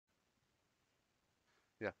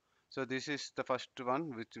So this is the first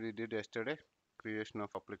one which we did yesterday, creation of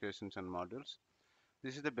applications and modules.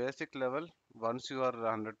 This is the basic level. Once you are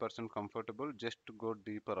 100% comfortable, just to go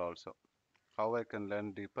deeper also. How I can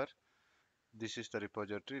learn deeper? This is the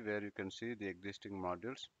repository where you can see the existing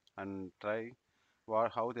modules and try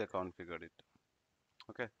how they configured it.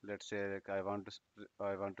 Okay, let's say like I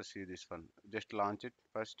want to see this one. Just launch it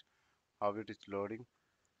first. How it is loading.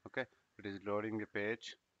 Okay, it is loading a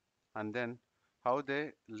page, and then how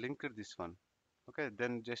they linked this one. Okay,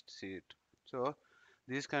 then just see it. So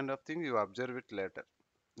these kind of thing you observe it later,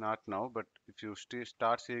 not now. But if you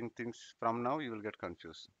start seeing things from now, you will get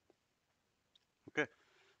confused. Okay,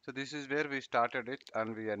 so this is where we started it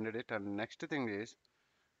and we ended it. And next thing is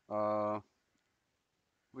uh,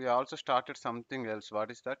 we also started something else. What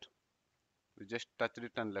is that? We just touched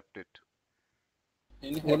it and left it.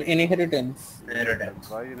 Inheritance. Inheritance.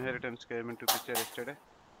 Why inheritance came into picture yesterday?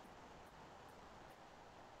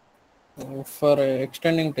 For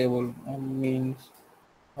extending table means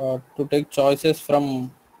to take choices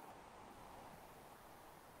from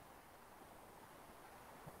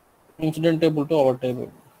incident table to our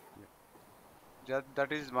table. Yeah.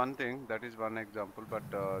 That is one thing. That is one example, but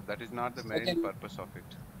that is not the main Second, purpose of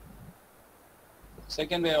it.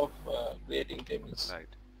 second way of creating tables. Right.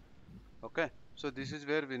 Okay. So this is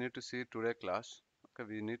where we need to see today class. Okay.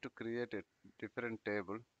 We need to create a different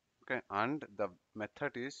table. Okay. And the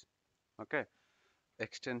method is okay.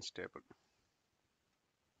 Extends table.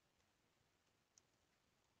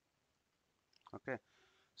 Okay.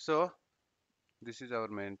 So this is our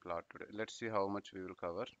main plot today. Let's see how much we will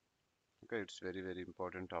cover. Okay. It's very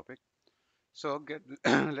important topic. So get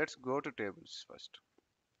let's go to tables first.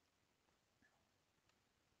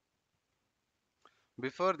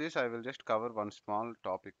 Before this, I will just cover one small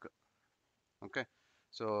topic. Okay.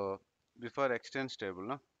 So before extends table,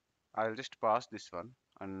 no, I'll just pass this one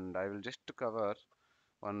and I will just cover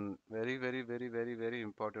one very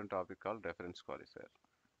important topic called reference qualifier.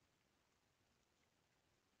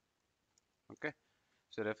 Okay.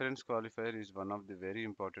 So reference qualifier is one of the very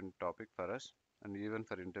important topic for us and even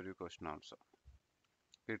for interview question also.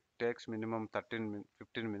 It takes minimum 15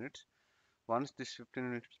 minutes. Once this 15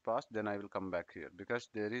 minutes pass, then I will come back here because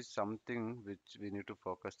there is something which we need to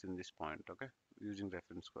focus in this point. Okay. Using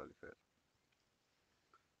reference qualifier.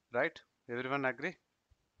 Right? Everyone agree?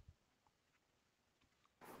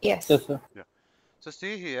 Yes. Yes, sir. Yeah. So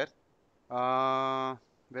see here,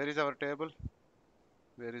 where is our table?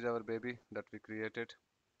 Where is our baby that we created?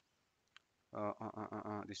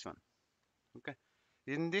 This one. Okay.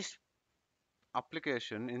 In this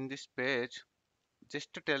application, in this page,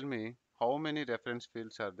 just to tell me how many reference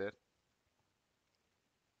fields are there.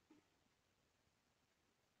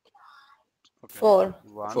 Okay. 4.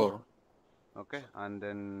 One. 4. Okay. And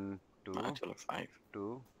then two, Actually 5.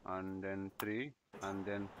 two, and then three, and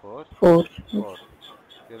then four, 4. four.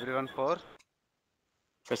 Everyone four?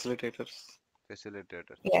 Facilitators.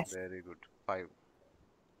 Facilitators. Yes. Very good. Five.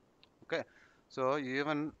 Okay. So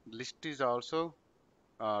even list is also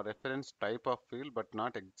reference type of field, but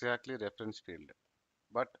not exactly reference field.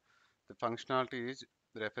 But the functionality is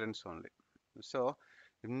reference only. So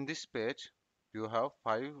in this page, you have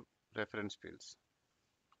 5 reference fields.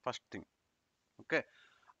 First thing. Okay.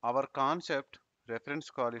 Our concept reference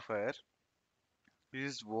qualifier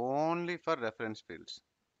is only for reference fields.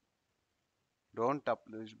 Don't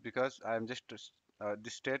because I am just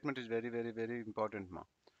this statement is very important, ma.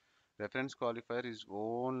 Reference qualifier is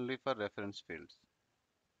only for reference fields.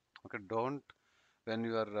 Okay, don't when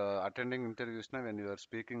you are attending interviews now, when you are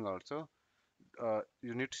speaking also,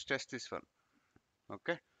 you need to stress this one.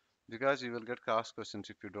 Okay, because you will get cross questions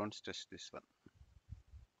if you don't stress this one.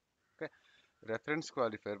 Okay, reference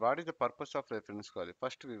qualifier. What is the purpose of reference qualifier?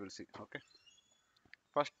 First we will see. Okay,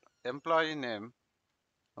 first employee name.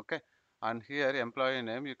 Okay, and here employee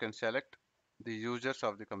name you can select the users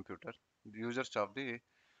of the computer, the users of the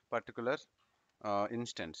particular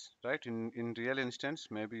instance, right? In real instance,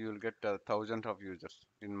 maybe you will get thousands of users.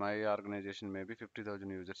 In my organization, maybe 50,000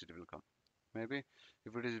 users it will come. Maybe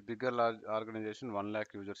if it is bigger large organization, 1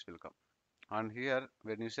 lakh users will come. And here,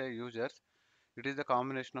 when you say users, it is the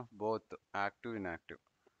combination of both active and inactive.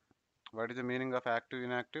 What is the meaning of active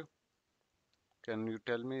inactive? Can you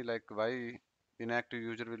tell me like why inactive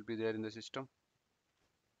user will be there in the system?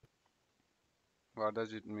 What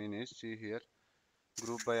does it mean is see here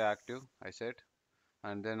group by active I said,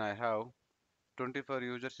 and then I have 24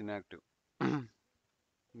 users inactive.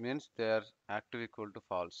 Means they are active equal to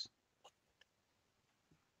false.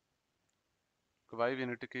 Why we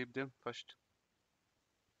need to keep them first?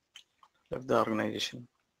 Left the organization.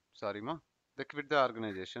 Sorry, ma. They quit the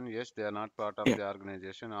organization. Yes, they are not part of Yeah, the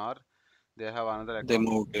organization, or they have another they account.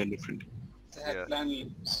 moved to a different. They Yeah, had plan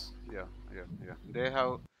leaves. yeah. They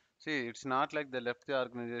have, see, it's not like they left the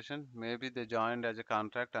organization. Maybe they joined as a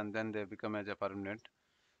contract and then they become as a permanent.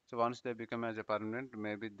 So once they become as a permanent,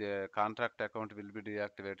 maybe the contract account will be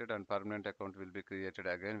deactivated and permanent account will be created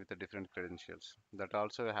again with the different credentials. That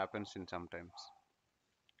also happens in sometimes.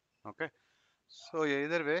 Okay. So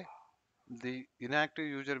either way, the inactive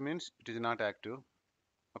user means it is not active.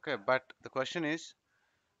 Okay. But the question is,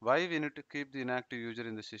 why we need to keep the inactive user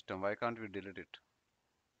in the system? Why can't we delete it?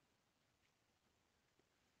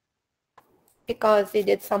 Because they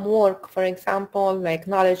did some work, for example, like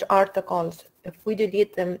knowledge articles. If we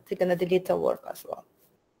delete them, they're gonna delete the work as well.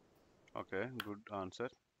 Okay. Good answer.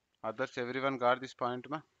 Others, everyone got this point,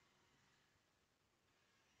 ma?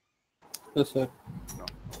 Yes, sir. No.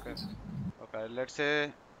 Okay. Okay. Let's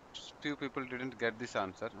say few people didn't get this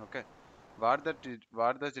answer. Okay. What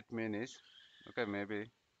does it mean is, okay, maybe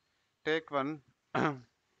take one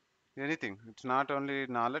anything. It's not only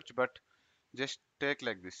knowledge, but just take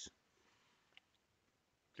like this.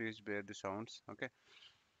 Please bear the sounds. Okay.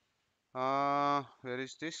 Where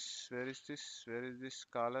is this? Where is this? Where is this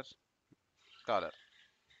color? Color.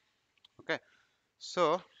 Okay.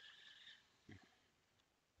 So,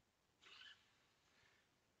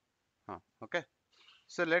 okay.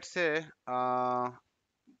 So let's say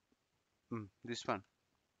this one.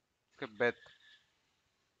 Okay, Beth.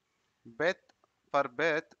 Beth. For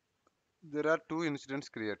Beth, there are two incidents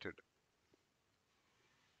created,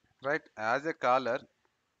 right? As a caller,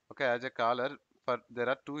 okay, as a caller, for there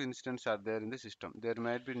are two incidents are there in the system. There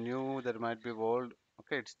might be new, there might be old.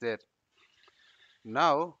 Okay, it's there.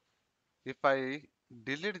 Now, if I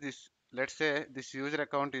delete this, let's say this user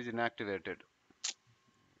account is inactivated.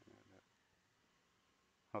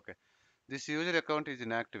 Okay, this user account is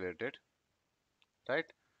inactivated, right?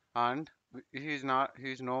 And he is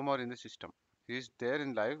no more in the system. He is there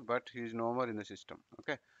in live, but he is no more in the system.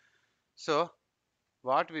 Okay, so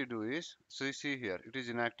what we do is, so you see here, it is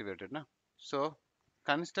inactivated now. So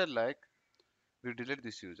consider like we delete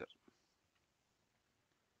this user.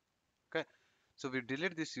 Okay, so we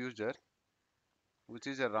delete this user, which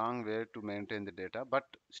is a wrong way to maintain the data, but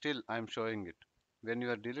still I'm showing it. When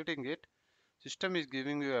you are deleting it, system is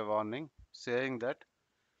giving you a warning saying that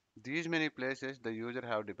these many places the user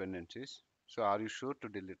have dependencies. So are you sure to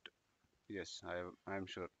delete? Yes, I am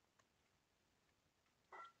sure.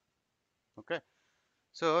 Okay.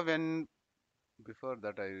 So when before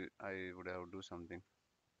that I would have do something.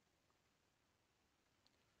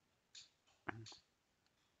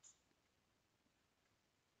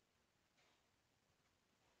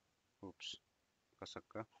 Oops.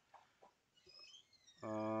 Kasaka.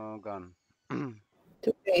 Gone.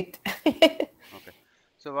 Too late. Okay.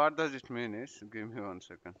 So what does it mean is, give me 1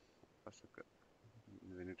 second. Kasaka.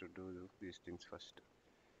 We need to do these things first.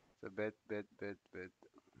 So bet.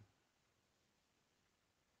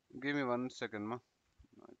 Give me 1 second, ma.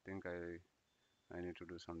 I think I need to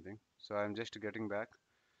do something. So I'm just getting back.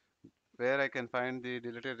 Where I can find the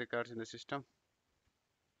deleted records in the system?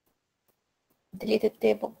 Deleted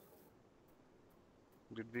table.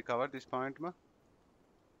 Did we cover this point, ma?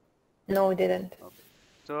 No, we didn't. Okay.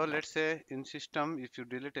 So let's say in system, if you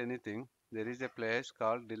delete anything, there is a place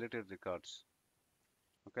called deleted records.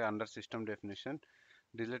 Okay, under system definition,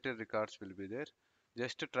 deleted records will be there.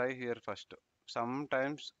 Just to try here first.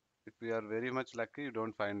 Sometimes, if we are very much lucky, you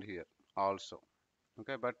don't find here also.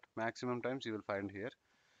 Okay, but maximum times you will find here.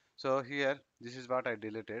 So here, this is what I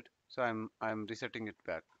deleted. So I'm resetting it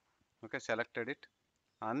back. Okay, selected it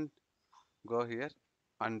and go here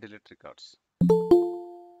and delete records.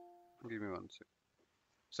 Give me 1 second.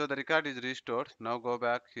 So the record is restored. Now go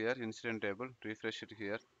back here, incident table, refresh it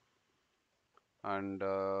here, and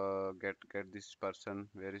get this person.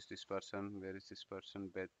 Where is this person? Where is this person?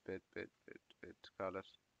 Bet. Color.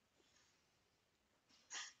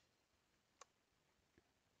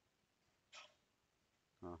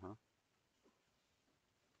 Uh-huh.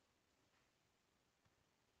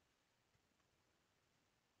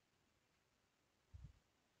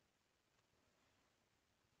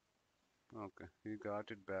 Okay, he got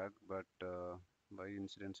it back, but why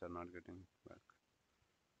incidents are not getting back?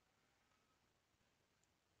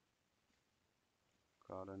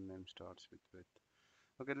 Caller name starts with.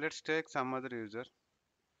 Okay, let's take some other user.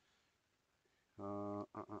 Uh, uh,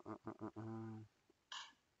 uh, uh, uh, uh, uh.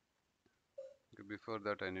 Okay, before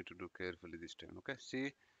that, I need to do carefully this time. Okay,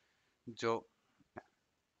 see Joe.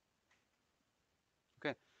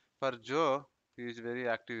 Okay, for Joe, he is very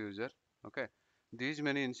active user. Okay, these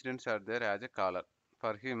many incidents are there as a caller.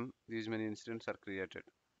 For him, these many incidents are created.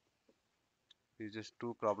 He's just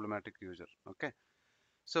too problematic user. Okay,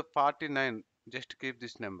 so 49, just keep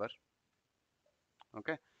this number.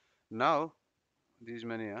 Okay, now these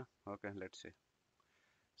many, okay, let's see.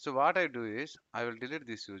 So what I do is I will delete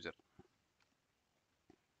this user.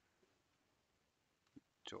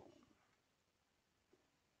 So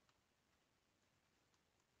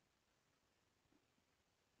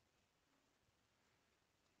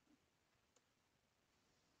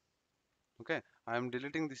okay, I am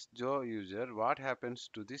deleting this Joe user. What happens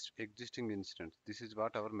to this existing instance? This is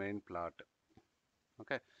what our main plot.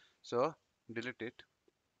 Okay, so delete it.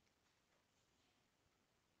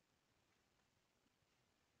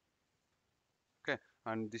 Okay,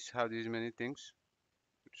 and this have these many things.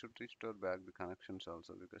 It should restore back the connections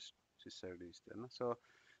also because this side is there. No? So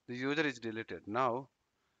the user is deleted. Now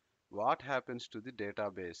what happens to the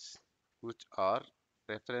database which are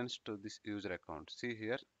referenced to this user account? See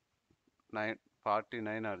here,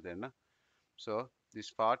 49 are there. No? So these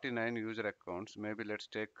 49 user accounts, maybe let's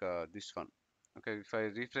take this one. Okay, if I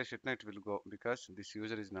refresh it, it will go because this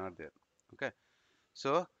user is not there. Okay,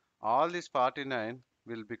 so all these 49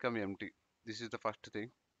 will become empty. This is the first thing.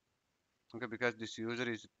 Okay, because this user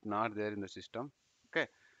is not there in the system. Okay,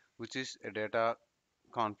 which is a data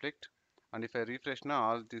conflict. And if I refresh now,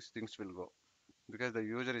 all these things will go because the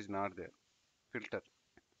user is not there. Filter.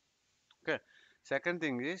 Okay, second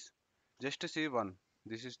thing is just to see one.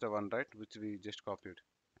 This is the one, right, which we just copied.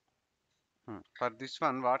 For this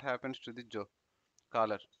one, what happens to the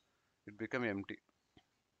caller? It become empty.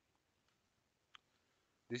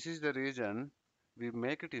 This is the reason we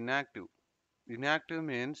make it inactive. Inactive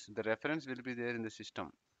means the reference will be there in the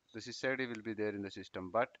system. The sysID will be there in the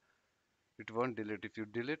system, but it won't delete. If you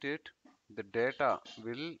delete it, the data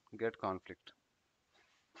will get conflict.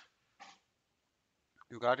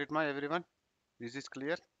 You got it, my everyone? Is this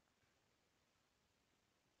clear?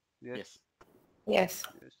 Yes. Yes. Yes.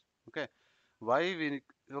 Yes. Okay. Why we?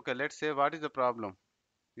 Okay. Let's say what is the problem?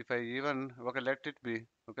 If I even okay, let it be.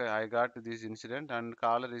 Okay, I got this incident and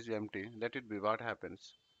caller is empty. Let it be. What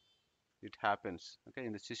happens? It happens. Okay,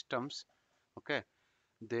 in the systems. Okay,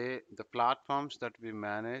 the platforms that we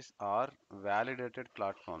manage are validated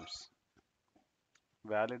platforms.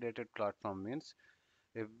 Validated platform means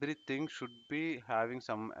everything should be having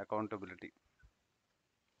some accountability.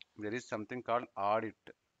 There is something called audit.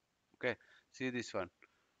 Okay, see this one.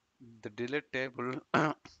 The delete table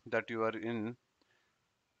that you are in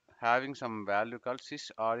having some value called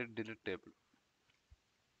sys audit delete table.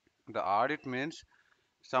 The audit means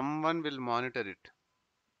someone will monitor it.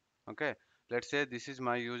 Okay, let's say this is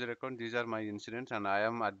my user account, these are my incidents, and I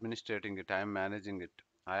am administrating it, I am managing it.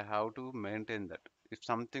 I have to maintain that. If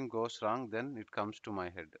something goes wrong, then it comes to my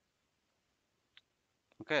head.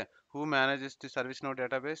 Okay, who manages the ServiceNow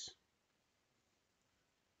database?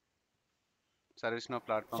 ServiceNow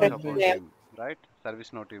platform support Admin. Yeah. team, right?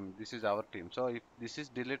 ServiceNow team. This is our team. So if this is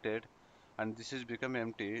deleted and this is become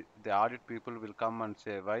empty, the audit people will come and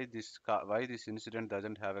say why why this incident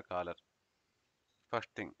doesn't have a caller. First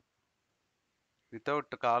thing, without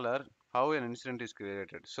the caller, how an incident is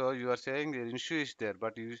created. So you are saying the issue is there,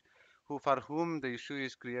 but who for whom the issue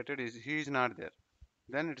is created is he is not there.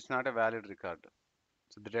 Then it is not a valid record.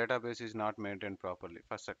 So the database is not maintained properly.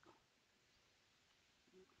 First,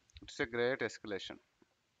 it's a great escalation.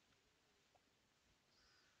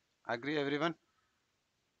 Agree, everyone?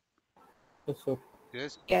 Yes, sir.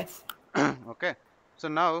 Yes. Yes. Okay. So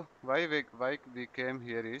now why we came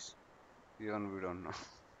here is even we don't know.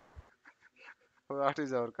 What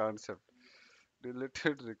is our concept?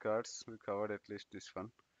 Deleted records. We covered at least this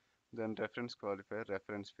one. Then reference qualifier,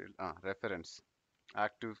 reference field. Reference.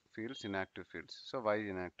 Active fields, inactive fields. So why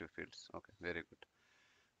inactive fields? Okay, very good.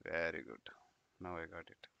 Very good. Now I got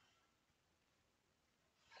it.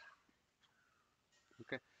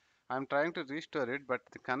 Okay. I'm trying to restore it, but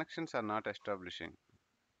the connections are not establishing.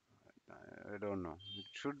 I don't know. It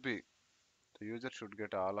should be. The user should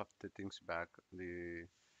get all of the things back. The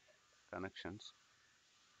connections.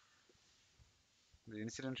 The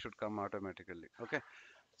incident should come automatically. Okay.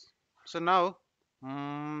 So now,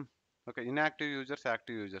 okay, inactive users,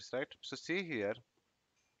 active users, right? So see here,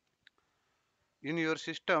 in your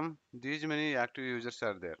system, these many active users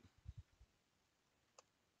are there.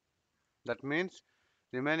 That means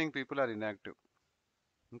remaining people are inactive.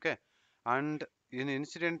 Okay. And in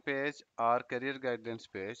incident page or career guidelines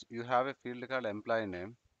page, you have a field called employee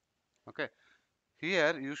name. Okay.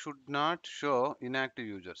 Here you should not show inactive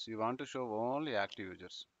users. You want to show only active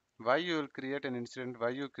users. Why you will create an incident? Why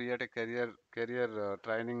you create a career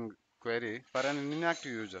training query for an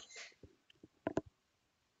inactive user,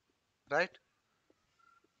 right?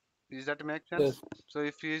 Is that make sense? Yes. So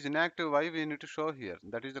if he is inactive, why we need to show here?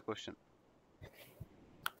 That is the question.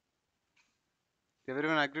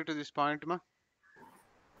 Everyone agree to this point, ma?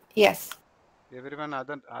 Yes. Everyone,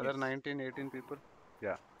 other Yes. 19, 18 people?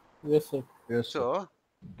 Yeah. Yes, sir. Yes, sir. So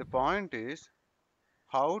the point is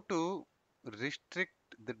how to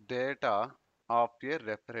restrict the data of a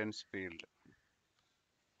reference field.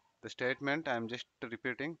 The statement I am just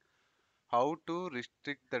repeating, how to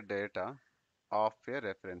restrict the data of a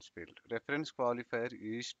reference field. Reference qualifier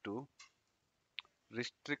is to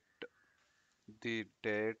restrict the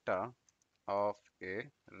data of a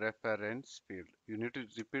reference field. You need to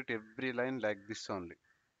repeat every line like this only.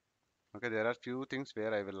 Okay, there are few things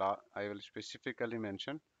where I will specifically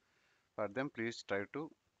mention. For them, please try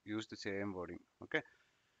to use the same wording. Okay,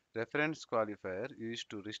 reference qualifier is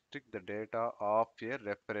to restrict the data of a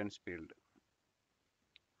reference field.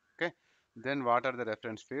 Okay, then what are the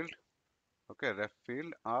reference field? Okay, ref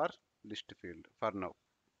field or list field for now.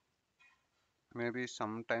 Maybe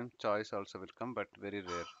sometime choice also will come, but very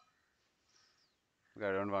rare. Okay,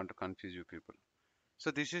 I don't want to confuse you people.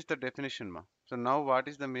 So this is the definition, ma. So now what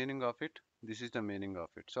is the meaning of it? This is the meaning of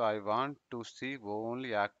it. So I want to see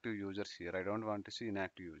only active users here. I don't want to see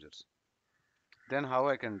inactive users. Then how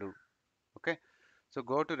I can do? Okay. So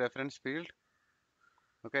go to reference field.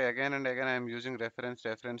 Okay. Again and again I am using reference,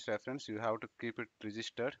 reference, reference. You have to keep it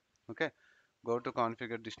registered. Okay. Go to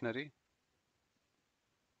configure dictionary.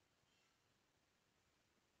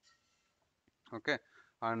 Okay.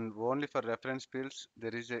 And only for reference fields,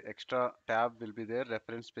 there is a extra tab will be there,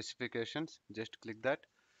 reference specifications. Just click that.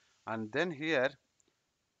 And then here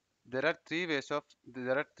there are three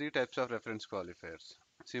types of reference qualifiers: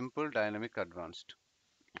 simple, dynamic, advanced.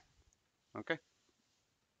 Okay,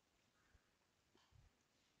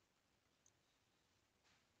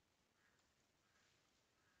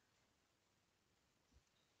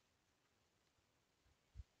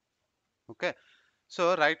 okay.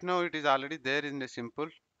 So right now it is already there in the simple,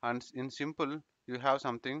 and in simple you have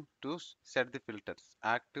something to set the filters: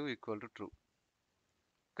 active equal to true.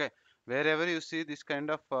 Okay, wherever you see this kind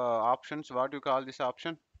of options, what you call this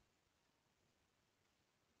option?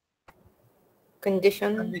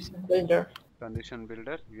 Condition Condition. builder. Condition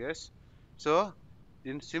builder. Yes. So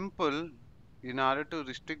in simple, in order to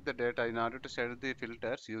restrict the data, in order to set the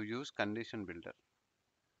filters, you use condition builder.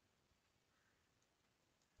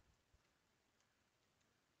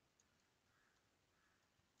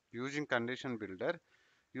 Using condition builder,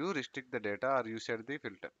 you restrict the data or you set the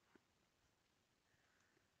filter.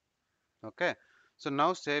 Okay, so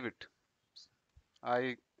now save it.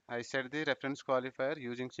 I i set the reference qualifier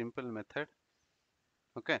using simple method.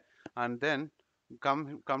 Okay, and then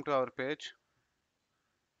come to our page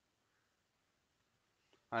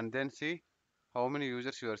and then see how many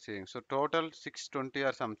users you are seeing. So total 620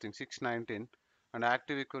 or something, 619, and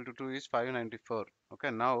active equal to 2 is 594.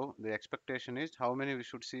 Okay, now the expectation is how many we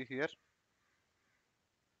should see here?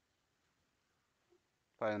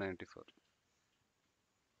 594.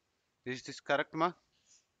 Is this correct, ma?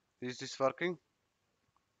 Is this working?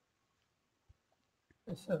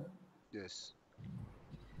 Yes, sir. Yes.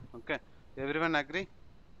 Okay, everyone agree?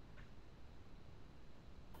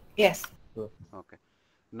 Yes. Sure. Okay,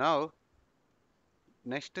 now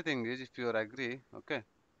next thing is, if you are agree, okay,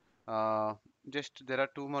 uh, just there are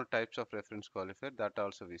two more types of reference qualifier that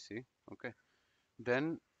also we see. Okay,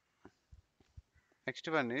 then next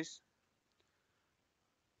one is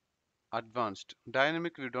advanced.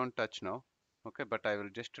 Dynamic we don't touch now. Okay, but I will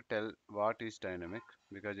just tell what is dynamic,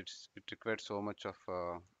 because it requires so much of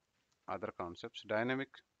other concepts. Dynamic.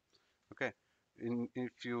 Okay, in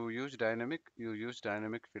if you use dynamic, you use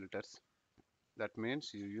dynamic filters. That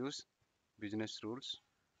means you use business rules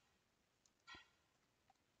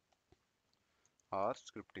or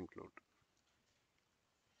script include.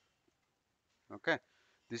 Okay,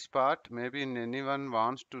 this part maybe in anyone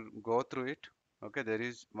wants to go through it. Okay, there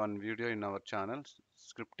is one video in our channel,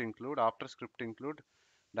 script include. After script include,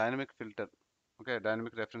 dynamic filter. Okay,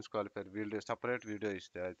 dynamic reference qualifier, we'll do a separate video is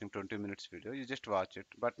there, I think 20 minutes video. You just watch it,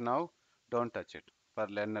 but now don't touch it for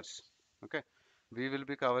learners. Okay, we will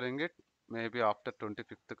be covering it maybe after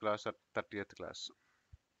 25th class or 30th class,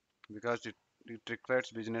 because it requires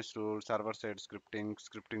business rules, server side scripting,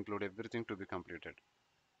 script include, everything to be completed.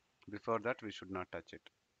 Before that we should not touch it.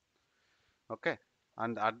 Okay,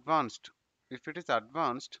 and advanced, if it is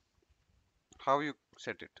advanced, how you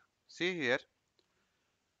set it? See here,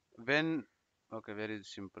 when, okay, very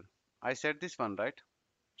simple. I said this one, right?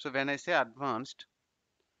 So when I say advanced,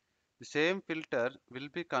 the same filter will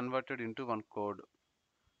be converted into one code,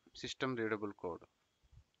 system readable code.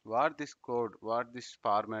 What this code, what this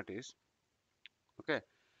format is, okay,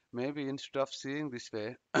 maybe instead of seeing this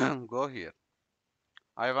way, go here.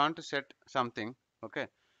 I want to set something. Okay.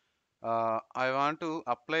 I want to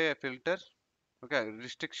apply a filter. Okay.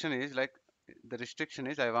 Restriction is like the restriction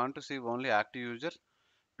is I want to see only active user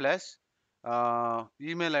plus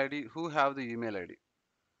email ID who have the email ID.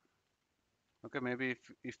 Okay. Maybe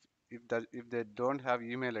if they don't have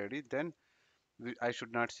email ID, then I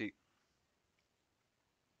should not see.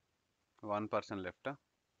 One person left.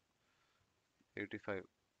 85,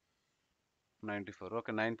 94.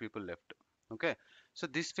 Okay. 9 people left. Okay. So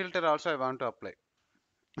this filter also I want to apply.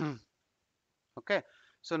 Okay.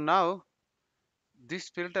 So now this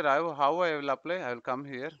filter how I will apply, I will come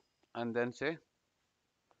here and then say,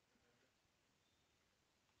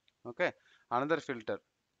 okay, another filter,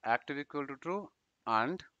 active equal to true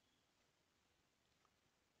and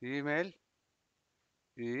email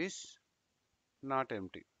is not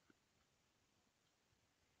empty,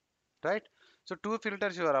 right? So two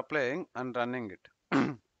filters you are applying and running it.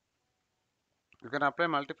 You can apply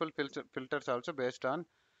multiple filters also based on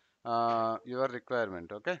your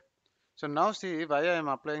requirement. Okay. So now see why I am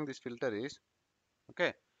applying this filter is,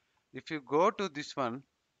 okay, if you go to this one,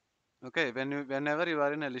 okay, whenever you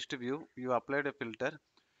are in a list view, you applied a filter,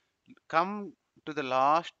 come to the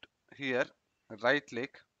last here, right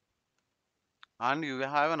click, and you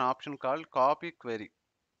have an option called copy query.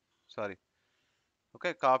 Sorry.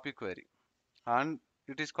 Okay, copy query. And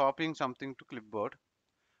it is copying something to clipboard,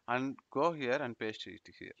 and go here and paste it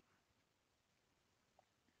here.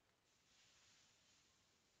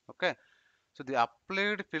 Okay. So the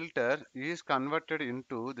applied filter is converted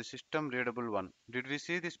into the system readable one. Did we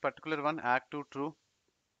see this particular one, active true?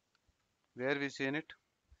 Where we seen it?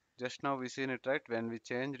 Just now we seen it, right? When we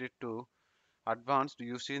changed it to advanced,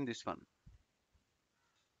 you seen this one.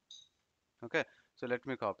 Okay. So let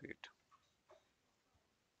me copy it.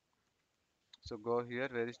 So go here.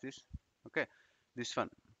 Where is this? Okay. This one.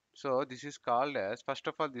 So this is called as, first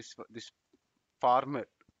of all, this format.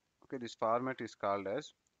 Okay. This format is called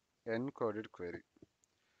as encoded query.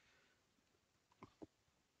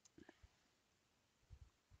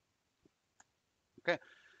 Okay.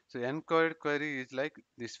 So encoded query is like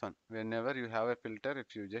this one. Whenever you have a filter,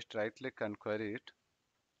 if you just right click and query it,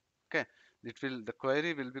 okay, the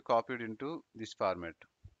query will be copied into this format.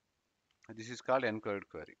 This is called encoded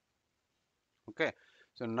query. Okay.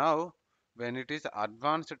 So now when it is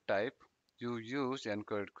advanced type, you use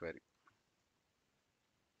encoded query.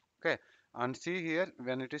 Okay. And see here,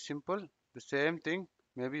 when it is simple, the same thing,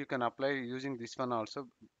 maybe you can apply using this one also.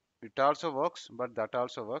 It also works, but that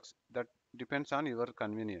also works. That depends on your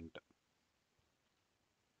convenient.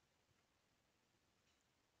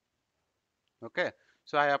 Okay.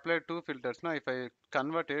 So I applied two filters. Now if I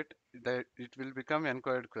convert it, it will become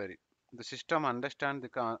encoded query. The system understands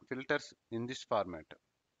the filters in this format.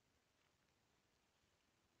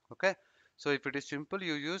 Okay. So if it is simple,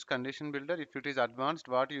 you use condition builder. If it is advanced,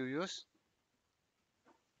 what you use?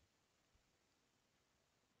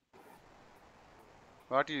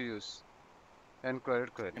 What you use?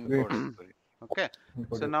 Encoded query. Encoded query. Okay.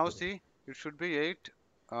 So now see, it should be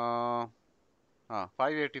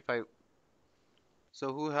 585.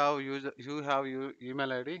 So who have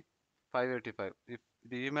email ID? 585. If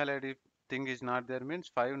the email ID thing is not there, means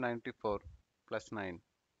 594 plus 9.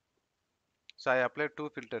 So I applied two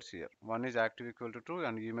filters here. One is active equal to true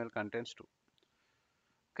and email contains 2.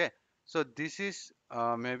 Okay. So this is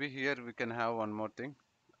maybe here we can have one more thing.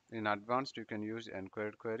 In advanced, you can use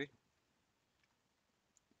encoded query.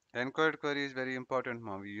 Encoded query is very important.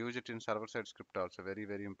 We use it in server-side script also. Very,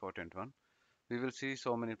 very important one. We will see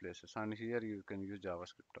so many places, and here you can use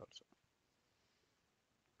JavaScript also.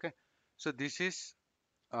 Okay. So this is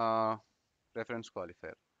reference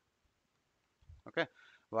qualifier. Okay.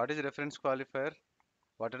 What is reference qualifier?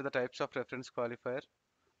 What are the types of reference qualifier?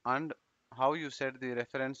 And how you set the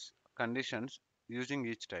reference conditions using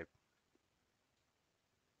each type.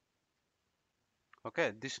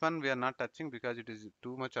 Okay, this one we are not touching because it is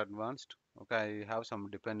too much advanced. Okay, I have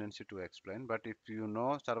some dependency to explain, but if you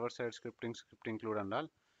know server-side scripting, script include and all,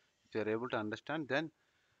 if you are able to understand, then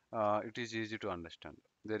it is easy to understand.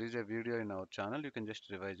 There is a video in our channel, you can just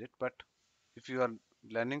revise it, but if you are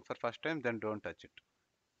learning for first time, then don't touch it.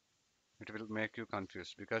 It will make you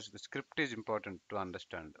confused because the script is important to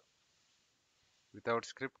understand. Without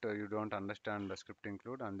script, you don't understand the script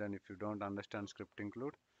include, and then if you don't understand script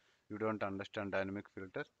include, you don't understand dynamic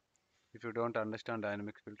filter. If you don't understand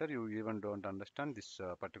dynamic filter, you even don't understand this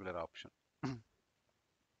particular option.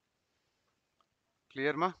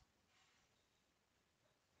 Clear, ma?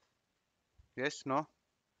 Yes, no?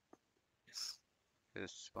 Yes.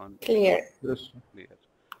 Yes, one. Clear. Yes. Clear.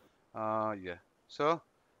 Yeah. So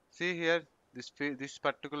See here, this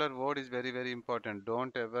particular word is very important.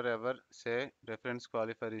 Don't ever say reference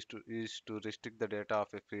qualifier is to restrict the data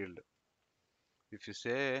of a field. If you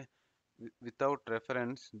say without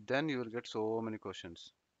reference, then you will get so many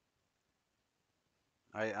questions.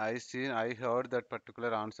 I heard that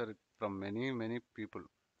particular answer from many people.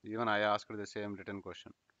 Even I asked the same written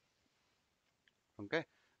question. Okay,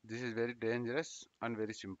 this is very dangerous and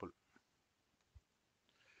very simple.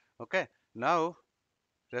 Okay, now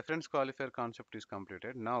reference qualifier concept is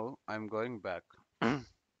completed. Now I'm going back.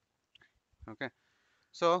 Okay,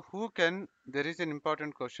 so there is an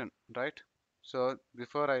important question, right? So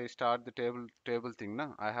before I start the table thing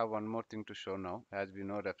now, I have one more thing to show now. As we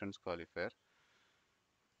know, reference qualifier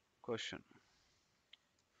question.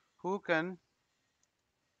 Who can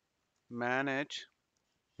manage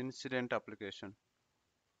incident application?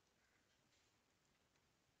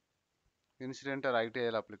 Incident or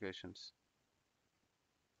ITIL applications?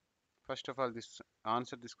 First of all,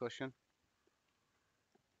 answer this question.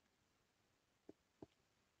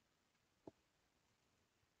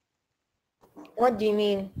 What do you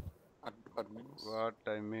mean? Admins. What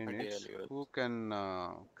I mean is, ITL who can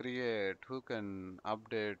create, who can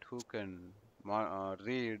update, who can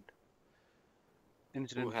read who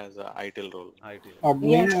incident has a ITIL role. ITL. Yeah,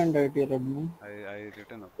 Admin and ITL admin. I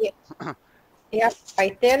written up. yeah. You have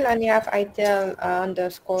ITIL and you have ITIL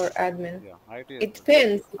underscore admin. Yeah, ITL. It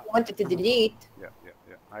depends. If you wanted to delete, Yeah.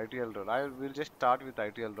 ITL role. I will just start with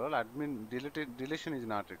ITL role. Admin deletion is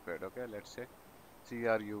not required. Okay, let's say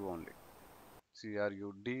CRU only.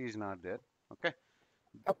 CRUD is not there. Okay.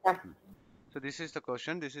 okay. So this is the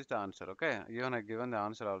question. This is the answer. Okay. Even I given the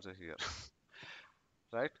answer also here.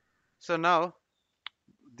 Right. So now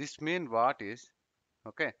this mean what is,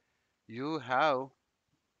 okay, you have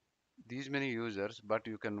these many users, but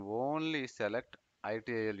you can only select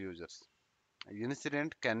ITIL users.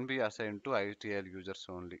 Incident can be assigned to ITIL users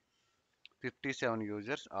only. 57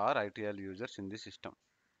 users are ITIL users in the system.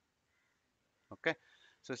 Okay,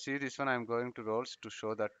 so see this one, I'm going to roles to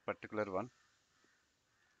show that particular one.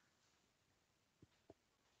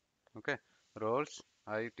 Okay, roles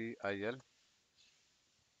ITIL,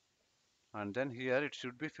 and then here it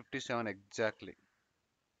should be 57 exactly,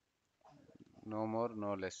 no more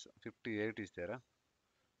no less. 58 is there, huh?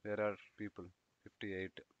 There are people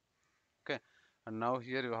 58. Okay, and now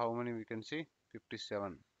here how many we can see?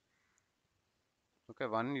 57. Okay,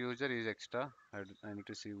 one user is extra. I need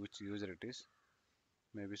to see which user it is.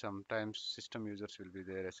 Maybe sometimes system users will be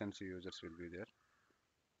there, SNC users will be there.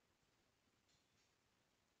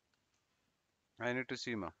 I need to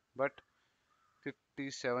see ma, but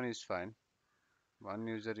 57 is fine. One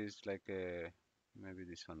user is like a, maybe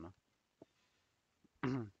this one, no?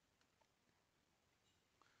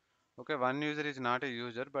 Okay, one user is not a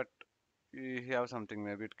user, but he have something.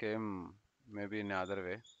 Maybe it came maybe in other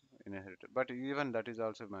way, inherited. But even that is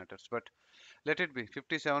also matters. But let it be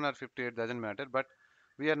 57 or 58 doesn't matter. But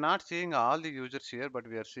we are not seeing all the users here, but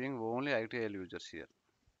we are seeing only ITIL users here,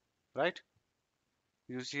 right?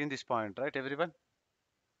 You see in this point, right? Everyone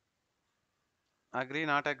agree,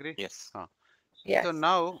 not agree? Yes. Huh. So Yes.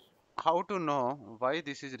 now, how to know why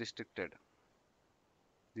this is restricted?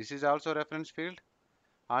 This is also reference field,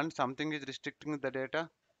 and something is restricting the data,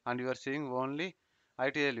 and you are seeing only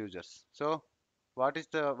ITIL users. So what is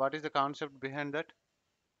the concept behind that?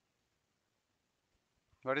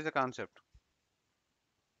 What is the concept?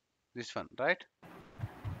 This one, right?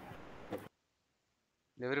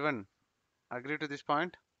 Everyone agree to this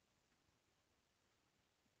point?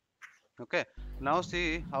 Okay. Now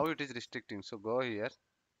see how it is restricting. So go here,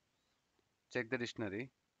 check the dictionary,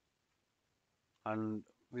 and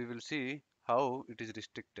we will see how it is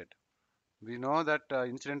restricted. We know that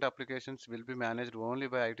incident applications will be managed only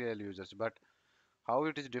by ITIL users, but how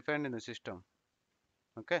it is defined in the system?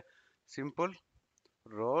 Okay, simple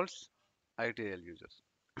roles ITIL users.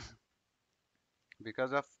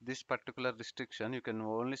 Because of this particular restriction, you can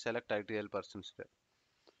only select ITIL persons there.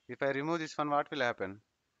 If I remove this one, what will happen?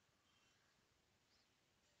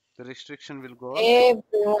 The restriction will go.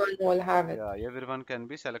 Everyone will have it. Yeah, everyone can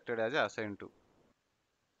be selected as assigned to.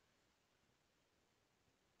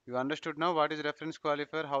 You understood now what is reference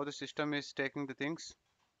qualifier, how the system is taking the things?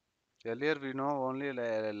 Earlier we know only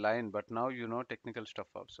a line, but now you know technical stuff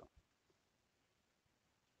also.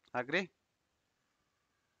 Agree?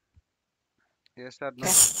 Yes or no?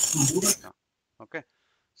 No. Okay.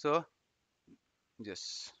 So,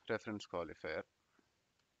 yes, reference qualifier.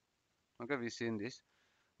 Okay, we seen this.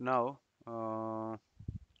 Now,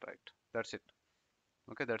 right, that's it.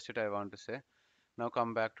 Okay, that's it I want to say. Now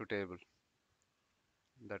come back to table.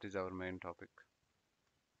 That is our main topic.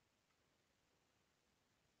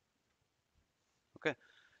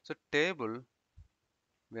 So table,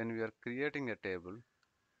 when we are creating a table,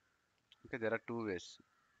 okay, there are two ways.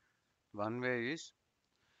 One way is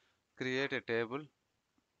create a table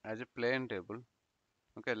as a plain table.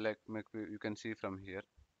 Okay, like you can see from here.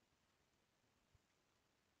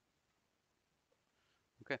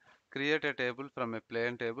 Okay, create a table from a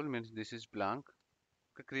plain table means this is blank.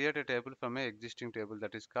 Okay, create a table from a existing table,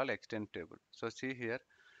 that is called extend table. So see here,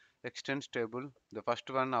 extends table, the first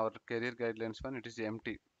one, our career guidelines one, it is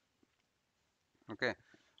empty. Okay,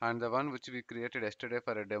 and the one which we created yesterday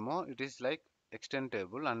for a demo, it is like extend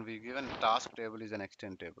table, and we given task table is an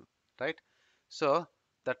extend table, right? So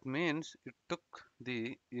that means it took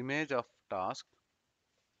the image of task.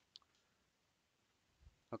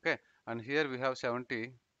 Okay, and here we have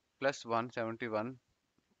 70 plus 1, 71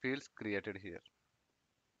 fields created here.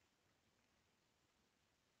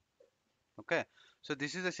 Okay, so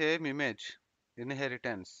this is the same image,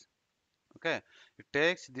 inheritance. Okay, it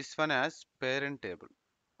takes this one as parent table.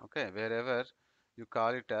 Okay, wherever you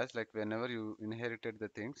call it as, like whenever you inherited the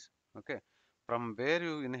things. Okay, from where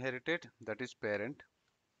you inherited, that is parent.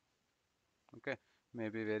 Okay,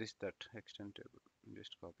 maybe where is that extend table?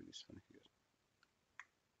 Just copy this one here.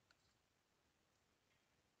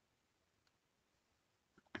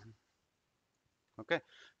 Okay,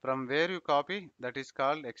 from where you copy, that is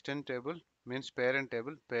called extend table, means parent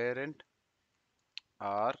table, parent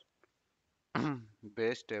or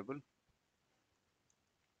base table.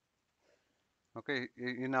 Okay,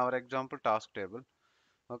 in our example task table.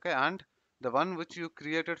 Okay, and the one which you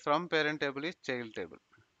created from parent table is child table.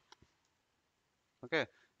 Okay,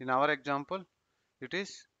 in our example it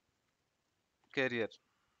is career.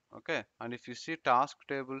 Okay, and if you see task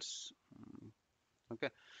tables, okay,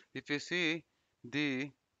 if you see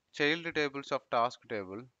the child tables of task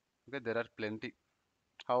table, okay, there are plenty.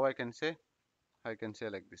 How I can say? I can say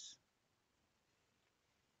like this.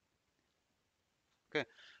 Okay,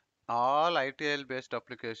 all ITL based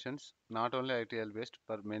applications, not only ITL based,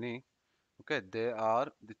 but many, okay, they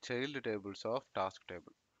are the child tables of task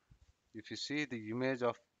table. If you see the image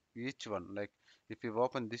of each one, like if you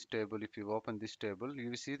open this table, if you open this table, you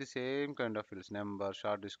will see the same kind of fields, number,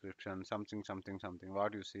 short description, something, something, something,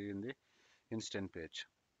 what you see in the instant page.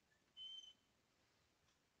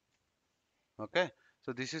 Okay,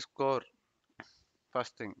 so this is core.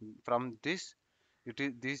 First thing, from this, it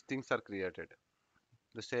is these things are created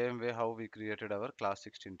the same way how we created our class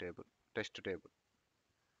 16 table, test table.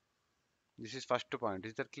 This is first point.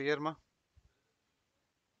 Is that clear, ma?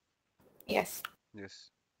 Yes.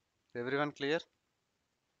 Yes. Everyone clear?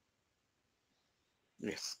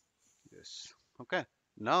 Yes. Yes. Okay.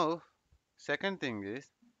 Now, second thing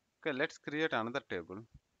is, okay, let's create another table.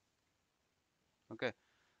 Okay,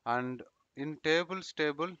 and in tables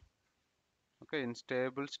table, okay, in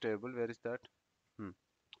tables table, where is that?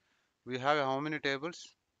 We have how many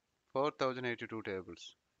tables? 4082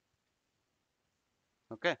 tables.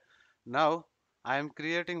 Okay, now I am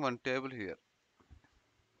creating one table here,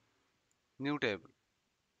 new table.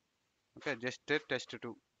 Okay, just take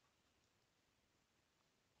test2,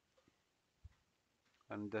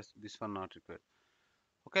 and this one not required.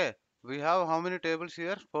 Okay, we have how many tables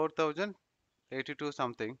here? 4082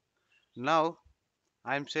 something. Now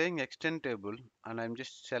I am saying extend table, and I am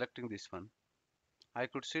just selecting this one. I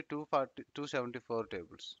could see 274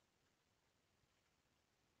 tables.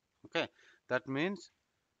 Okay, that means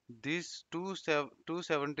these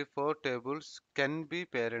 274 tables can be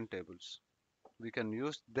parent tables. We can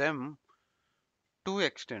use them to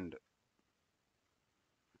extend.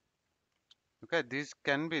 Okay, these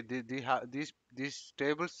can be these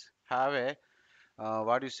tables have a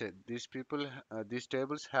what do you say? These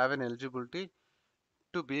tables have an eligibility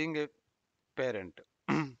to being a parent,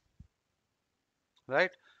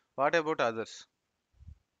 right? What about others?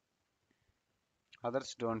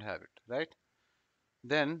 Others don't have it, right?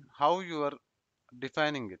 Then how you are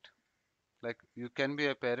defining it? Like you can be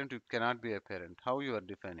a parent, you cannot be a parent. How you are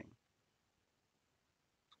defining?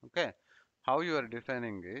 Okay, how you are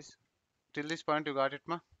defining is, till this point you got it,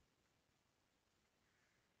 ma?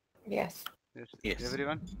 Yes. Yes, Yes.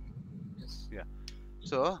 everyone? Yes. Yeah.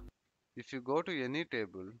 So if you go to any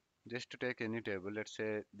table, just to take any table, let's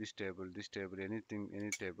say this table, anything, any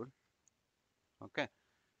table. Okay.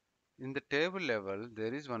 In the table level,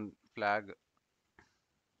 there is one flag.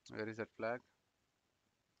 Where is that flag?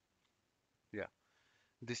 Yeah,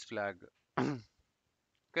 this flag.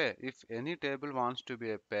 Okay, if any table wants to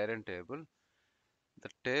be a parent table, the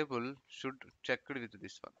table should check it with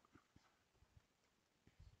this one.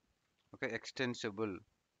 Okay, extensible.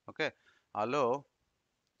 Okay, allow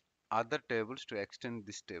other tables to extend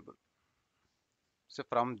this table. So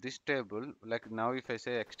from this table, like now if I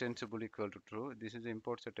say extensible equal to true, this is the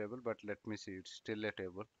imports a table, but let me see, it's still a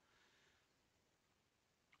table.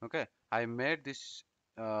 Okay, I made this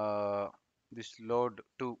this load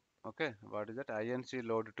to, okay, what is that, inc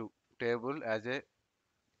load to table as a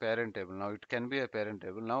parent table. Now it can be a parent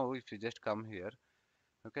table. Now if you just come here,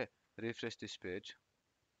 okay, refresh this page,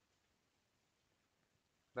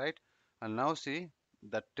 right, and now see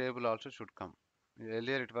that table also should come.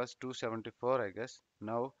 Earlier it was 274, I guess.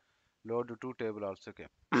 Now load to table also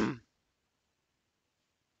came.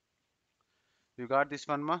 You got this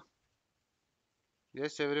one, ma?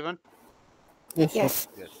 Yes, everyone? Yes, sir. Yes.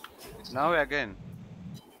 Yes. Now again,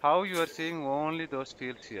 how you are seeing only those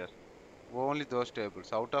fields here, only those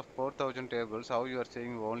tables. Out of 4000 tables, how you are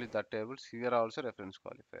seeing only that tables, here also reference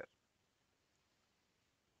qualifier.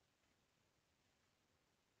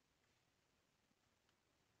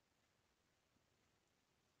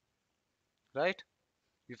 Right?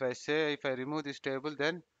 If I say, if I remove this table,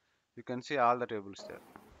 then you can see all the tables there.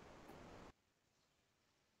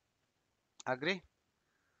 Agree?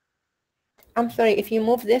 I'm sorry, if you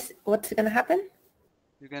move this, what's gonna happen?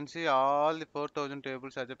 You can see all the 4000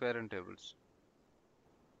 tables as a parent tables.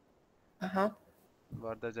 Uh-huh.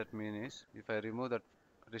 What does that mean is, if I remove that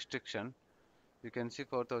restriction, you can see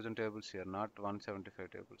 4000 tables here, not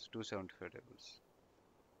 175 tables, 275 tables.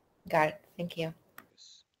 Got it. Thank you.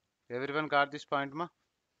 Yes. Everyone got this point, ma?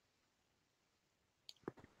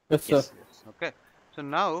 Yes, sir. Yes. Yes. Okay. So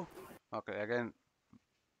now, okay, again,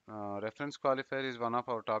 reference qualifier is one of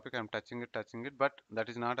our topic. I'm touching it, but that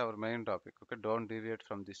is not our main topic. Okay, don't deviate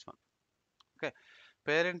from this one. Okay,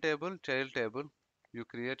 parent table, child table. You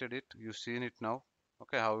created it. You've seen it now.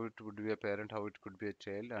 Okay, how it would be a parent, how it could be a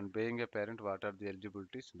child, and being a parent, what are the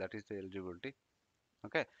eligibilities? That is the eligibility.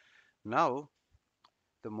 Okay. Now,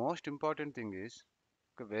 the most important thing is,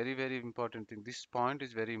 okay, very important thing. This point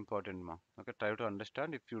is very important, ma. Okay, try to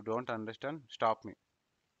understand. If you don't understand, stop me.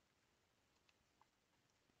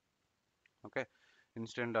 Okay,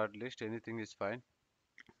 instant dot list, anything is fine.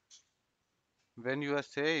 When you are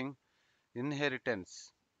saying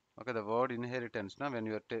inheritance, okay, the word inheritance, now when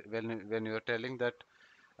you are when you are telling that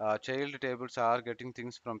child tables are getting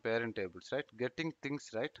things from parent tables, right? Getting things,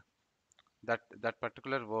 right? That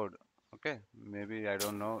particular word, okay, maybe I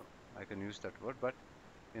don't know, I can use that word, but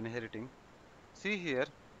inheriting. See here,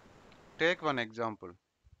 take one example.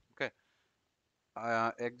 Okay,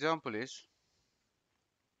 example is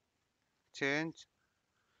change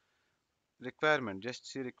requirement. Just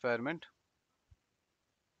see requirement.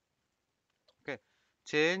 Okay,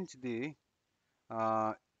 change the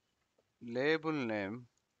uh, label name.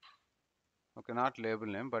 Okay, not label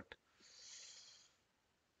name, but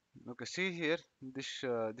okay. See here, this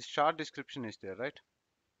short description is there, right?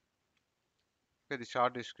 Okay, the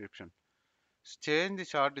short description. Change the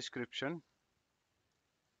short description.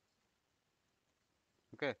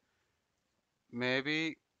 Okay,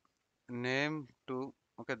 maybe name to,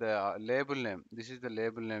 okay, the label name. This is the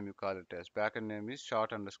label name you call it as. Backend name is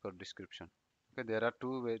short underscore description. Okay, there are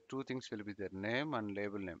two things will be there, name and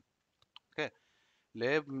label name. Okay,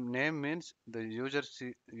 name means the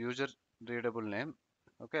user readable name.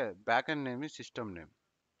 Okay, backend name is system name.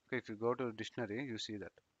 Okay, if you go to dictionary, you see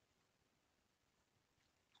that.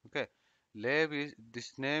 Okay, lab is,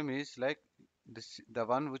 this name is like this, the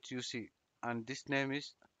one which you see, and this name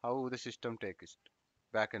is how the system takes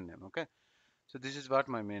it, backend name. Okay, so this is what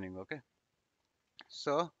my meaning. Okay,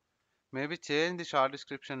 so maybe change the short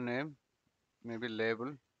description name, maybe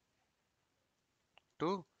label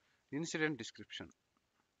to incident description.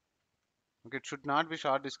 Okay, it should not be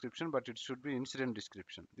short description, but it should be incident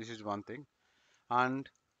description. This is one thing, and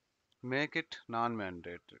make it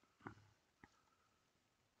non-mandatory.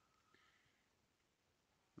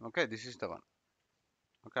 Okay, this is the one.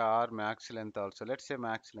 Okay, or max length also. Let's say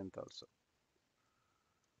max length also.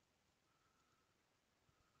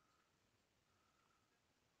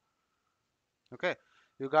 Okay,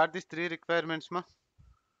 you got these three requirements, ma?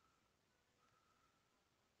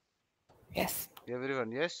 Yes.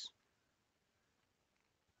 Everyone, yes?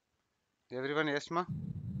 Everyone, yes, ma?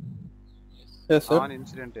 Yes, sir. On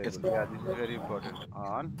incident Yes. table. Yeah, this is very important.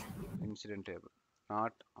 On incident table,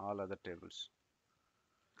 not all other tables.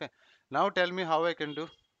 Okay, now tell me how I can do.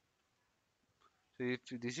 So if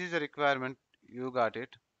this is a requirement, you got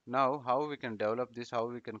it. Now, how we can develop this, how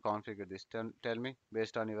we can configure this? Tell me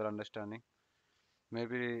based on your understanding.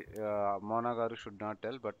 Maybe Mona Garu should not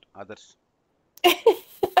tell, but others.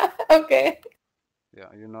 Okay. Yeah,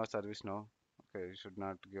 you know ServiceNow. Okay, you should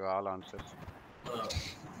not give all answers.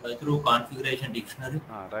 Through configuration dictionary.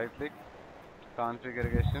 Right click,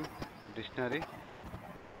 configuration, dictionary.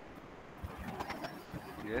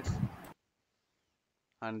 Yes.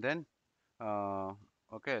 And then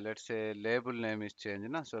okay, let's say label name is changed,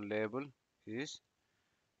 na? So label is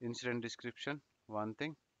incident description, one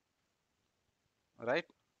thing, right?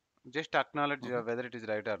 Just acknowledge Mhm. whether it is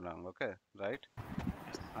right or wrong. Okay, right?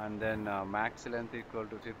 And then max length equal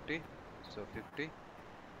to 50. So 50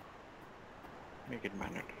 Make it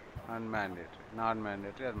mandatory. and mandatory,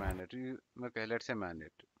 non-mandatory or mandatory. Okay, let's say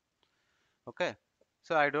mandatory. Okay,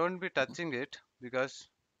 so I don't be touching it because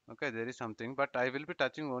okay, there is something, but I will be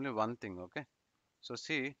touching only one thing. Okay, so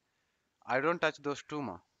see, I don't touch those two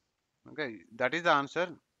more. Okay, that is the answer.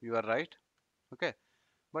 You are right. Okay,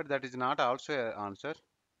 but that is not also a answer.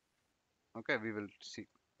 Okay, we will see.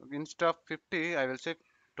 Instead of 50, I will say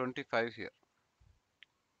 25 here.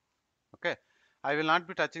 Okay, I will not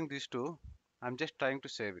be touching these two. I'm just trying to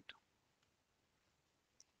save it.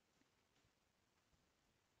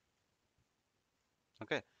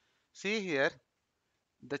 Okay, see here,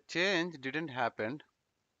 the change didn't happen.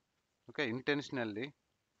 Okay, intentionally,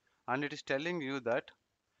 and it is telling you that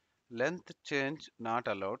length change not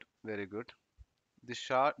allowed. Very good.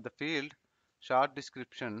 The field short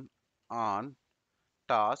description on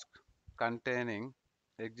task containing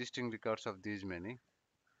existing records of these many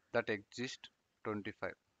that exist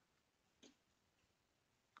 25.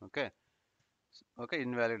 Okay, okay,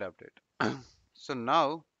 invalid update. So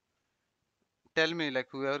now tell me, like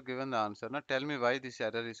whoever given the answer, now tell me why this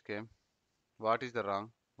error is came. What is the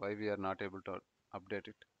wrong? Why we are not able to update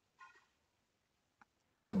it?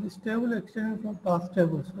 This table extended from task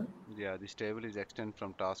table, sir. Yeah, this table is extended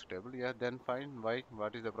from task table. Yeah, then fine. Why?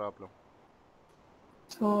 What is the problem?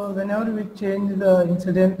 So whenever we change the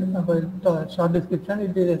incident about short description,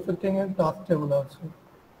 it is affecting a task table also.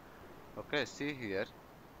 Okay, see here.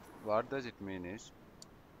 What does it mean is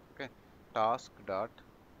okay, task dot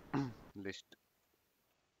list.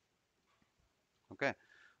 Okay,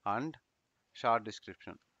 and short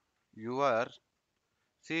description. You are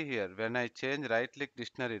see here when I change right click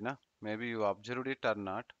dictionary, na maybe you observed it or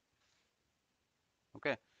not.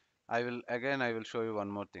 Okay, I will show you one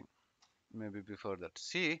more thing. Maybe before that,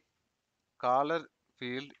 see caller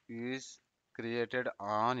field is created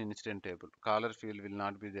on incident table. Caller field will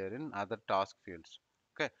not be there in other task fields.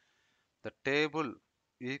 Okay, the table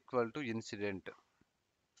equal to incident.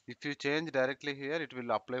 If you change directly here, it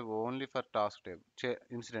will apply only for task table,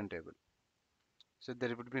 incident table. So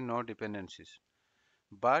there would be no dependencies.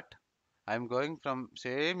 But I'm going from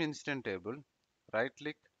same incident table, right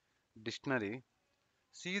click dictionary,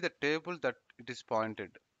 see the table that it is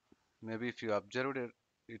pointed. Maybe if you observed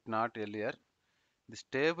it not earlier, this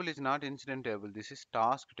table is not incident table, this is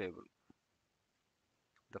task table.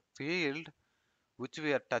 The field which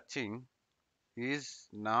we are touching is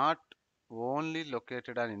not only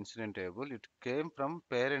located on incident table, it came from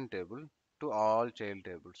parent table to all child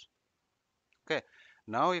tables. Okay,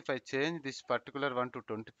 now if I change this particular one to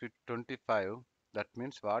 25, that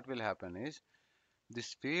means what will happen is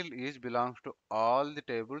this field is belongs to all the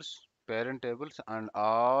tables, parent tables, and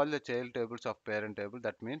all the child tables of parent table.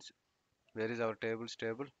 That means where is our tables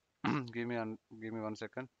table? Give me 1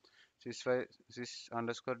 second. Sys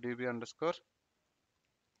underscore db underscore.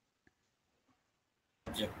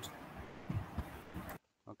 Object.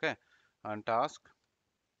 Okay, and task.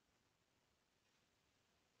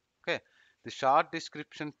 Okay, the short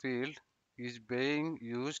description field is being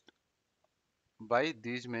used by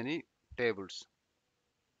these many tables.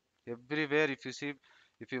 Everywhere, if you see,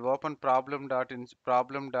 if you open problem dot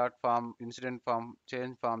form, incident form,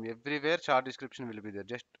 change form, everywhere short description will be there.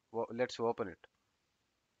 Just let's open it.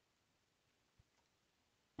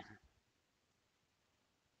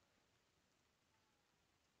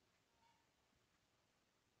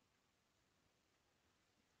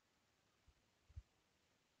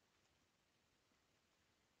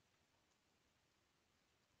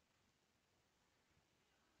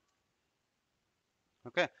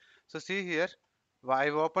 Okay, so see here,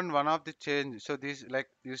 I've opened one of the change. So this like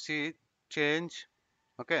you see change.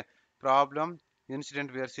 Okay, problem,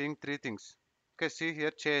 incident. We are seeing three things. Okay, see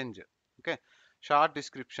here change. Okay, short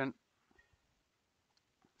description,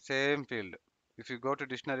 same field. If you go to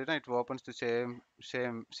dictionary, now it opens the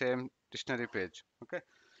same dictionary page. Okay,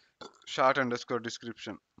 short underscore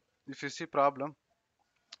description. If you see problem,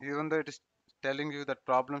 even though it is telling you that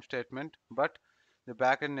problem statement, but the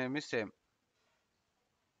backend name is same.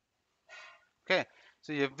 Okay,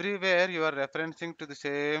 so everywhere you are referencing to the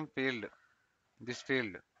same field, this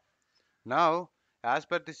field. Now, as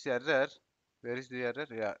per this error, where is the error?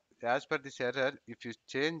 Yeah, as per this error, if you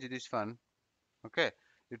change this one, okay,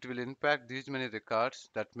 it will impact these many records.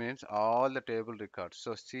 That means all the table records.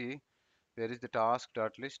 So see, where is the task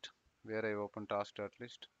dot list? Where I open task start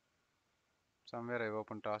list? Somewhere I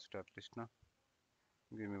open task start list now.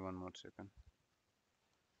 Give me one more second.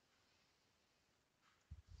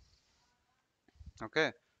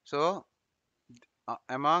 Okay, so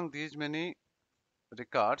among these many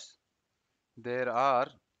records, there are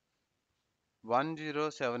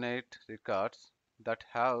 1078 records that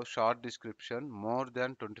have short description more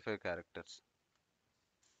than 25 characters.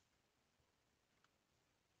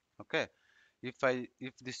 Okay, if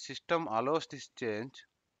the system allows this change,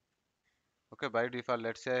 okay, by default,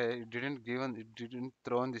 let's say it didn't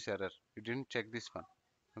throw in this error, it didn't check this one.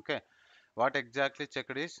 Okay, what exactly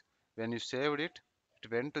checked is when you saved it,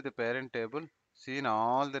 it went to the parent table, seen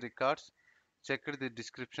all the records, checked the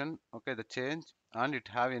description, okay, the change, and it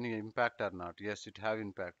have any impact or not. Yes, it have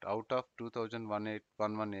impact. Out of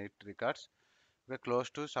 2118 records, we're close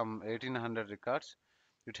to some 1800 records,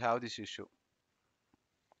 it have this issue.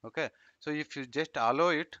 Okay, so if you just allow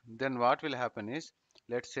it, then what will happen is,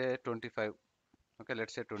 let's say 25. Okay,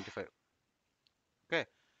 let's say 25. Okay,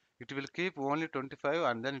 it will keep only 25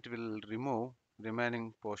 and then it will remove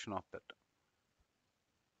remaining portion of that.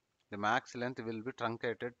 The max length will be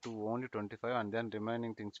truncated to only 25 and then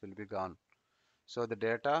remaining things will be gone. So the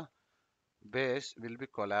data base will be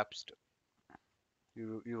collapsed.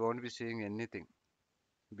 You won't be seeing anything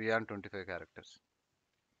beyond 25 characters.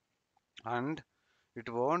 And it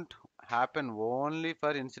won't happen only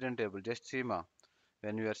for incident table. Just see ma.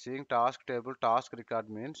 When you are seeing task table, task record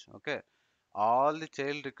means, okay, all the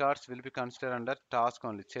child records will be considered under task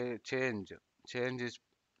only. Change is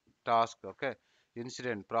task, okay,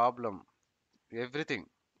 incident, problem, everything.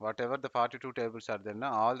 Whatever the 42 tables are there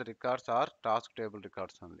now, all the records are task table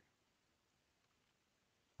records only.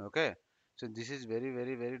 Okay, so this is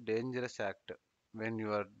very dangerous act. When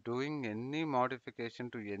you are doing any modification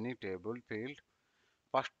to any table field,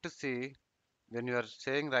 first see, when you are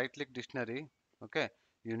saying right click dictionary, okay,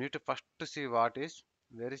 you need to first to see what is,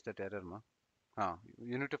 where is that error ma?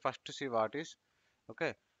 You need to first to see what is,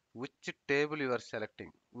 okay, which table you are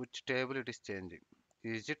selecting, which table it is changing.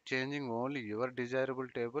 Is it changing only your desirable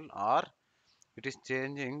table or it is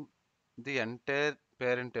changing the entire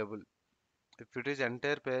parent table? If it is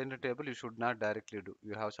entire parent table, you should not directly do.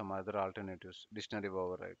 You have some other alternatives, dictionary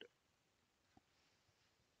override.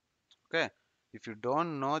 Okay. If you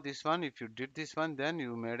don't know this one, if you did this one, then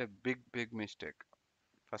you made a big mistake.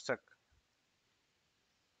 First,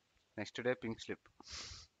 next day pink slip.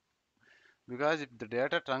 Because if the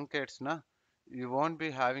data truncates, na, you won't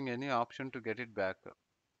be having any option to get it back,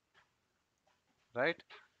 right?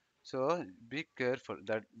 So be careful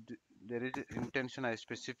that there is intention. I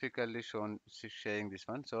specifically shown sharing this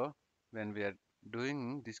one. So when we are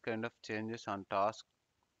doing this kind of changes on task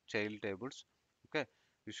child tables, okay,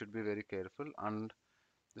 you should be very careful. And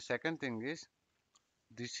the second thing is,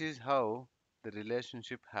 this is how the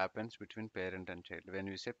relationship happens between parent and child. When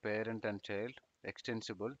we say parent and child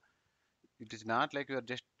extensible, it is not like you are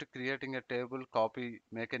just creating a table, copy,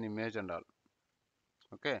 make an image and all.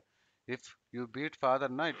 Okay, if you beat father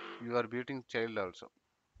night, you are beating child also.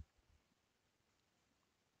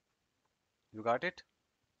 You got it?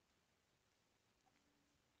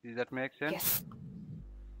 Does that make sense? Yes.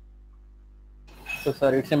 So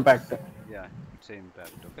sir, its impact. Yeah, it's a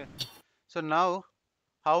impact. Okay, so now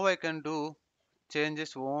how I can do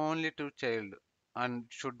changes only to child and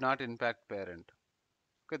should not impact parent?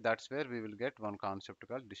 Okay, that's where we will get one concept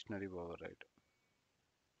called dictionary override.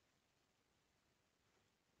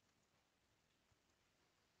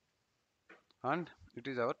 And it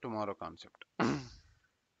is our tomorrow concept.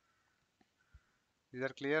 Is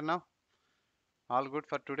that clear now? All good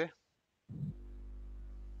for today?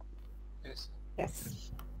 Yes. Yes.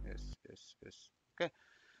 Yes. Okay,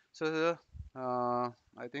 so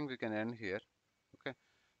I think we can end here. Okay,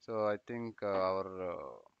 so I think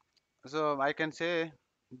so I can say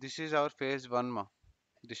this is our phase one ma.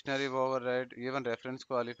 Dictionary override, even reference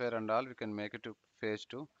qualifier and all, we can make it to phase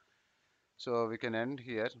two. So we can end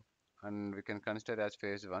here and we can consider as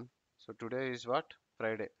phase one. So today is what?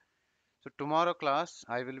 Friday. So tomorrow class,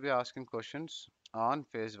 I will be asking questions on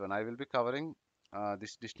phase one. I will be covering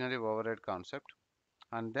this dictionary override concept,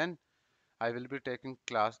 and then I will be taking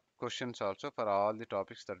class questions also for all the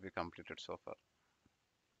topics that we completed so far.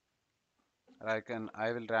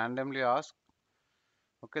 I will randomly ask,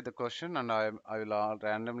 okay, the question, and I will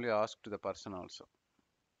randomly ask to the person also.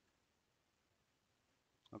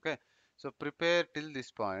 Okay, so prepare till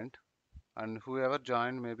this point, and whoever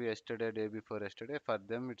joined maybe yesterday, day before yesterday, for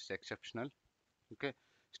them it's exceptional. Okay,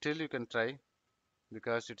 still you can try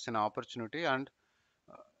because it's an opportunity, and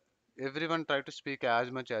everyone try to speak as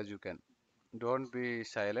much as you can. Don't be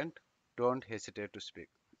silent. Don't hesitate to speak.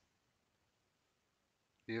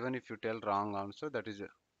 Even if you tell wrong also, that is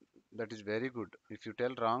very good. If you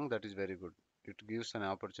tell wrong, that is very good. It gives an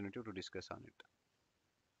opportunity to discuss on it.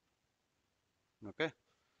 Okay,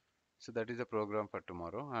 so that is the program for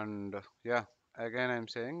tomorrow. And yeah, again I'm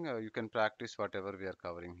saying you can practice whatever we are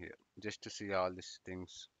covering here just to see all these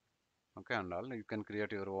things. Okay, and all you can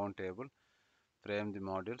create your own table, frame the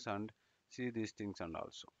modules, and see these things. And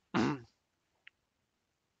also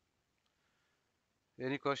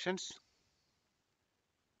any questions?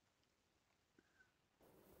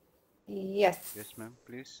 Yes. Yes, ma'am,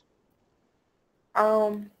 please.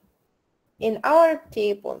 Um, in our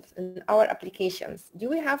tables, in our applications, do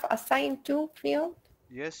we have assigned to field?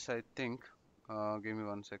 Yes, I think. Give me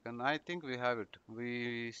 1 second. I think we have it.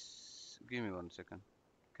 Give me 1 second.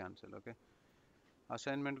 Cancel. Okay.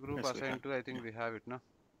 Assignment group Yes, we have. assigned to. I think we have it now.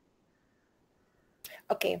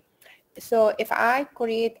 Okay. So if I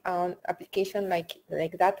create an application like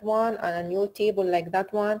that one and a new table like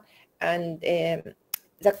that one, and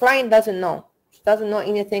the client doesn't know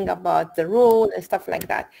anything about the rule and stuff like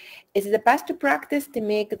that, is it the best practice to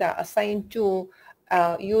make the assign to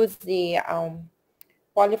use the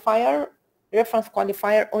qualifier, reference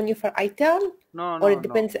qualifier only for ITEL, No, or no, it no.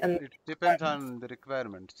 depends on It depends on the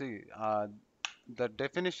requirement. See, the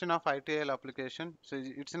definition of ITL application. So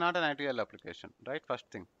it's not an ITL application, right? First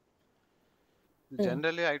thing. Mm.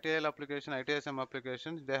 Generally, ITL application, ITSM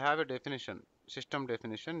applications, they have a definition, system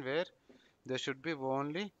definition, where there should be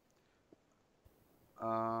only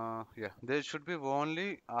they should be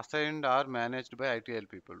only assigned or managed by ITL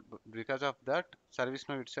people. Because of that,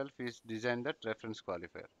 ServiceNow itself is designed that reference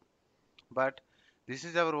qualifier. But this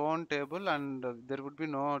is our own table, and there would be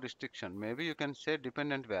no restriction. Maybe you can say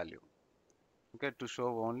dependent value, okay, to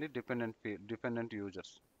show only dependent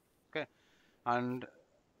users, okay, and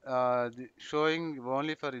showing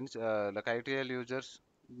only for like ITL users,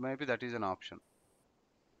 maybe that is an option.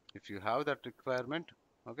 If you have that requirement,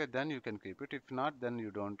 okay, then you can keep it. If not, then you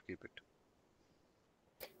don't keep it.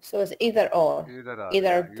 So it's either or, Either or, yeah,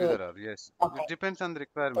 either to, either or, yes. It okay, depends on the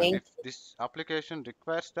requirement. thank If this application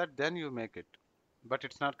requires that, then you make it, but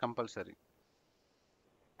it's not compulsory.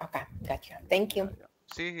 okay, gotcha. Thank Yeah, you. yeah.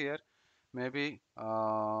 See here, maybe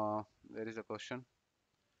there is a question.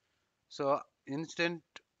 So, instant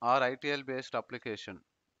or ITL based application,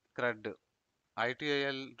 CRUD,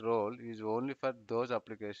 ITIL role is only for those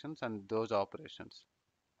applications and those operations.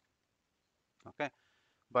 Okay,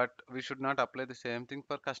 but we should not apply the same thing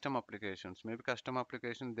for custom applications. Maybe custom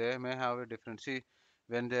application they may have a different. See,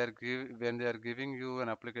 when they are giving you an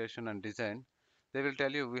application and design, they will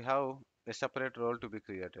tell you we have a separate role to be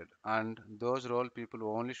created, and those role people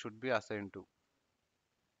only should be assigned to.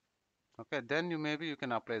 Okay, then you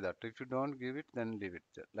can apply that. If you don't give it, then leave it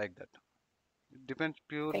like that. It depends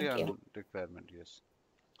purely Thank you. on requirement. Yes.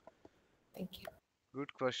 Thank you.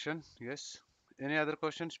 Good question. Yes. Any other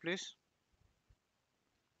questions, please?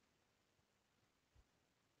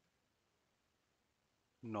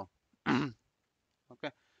 No.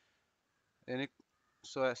 Okay. Any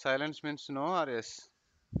so silence means no or yes?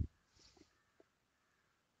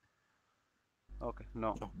 Okay.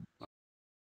 No. No.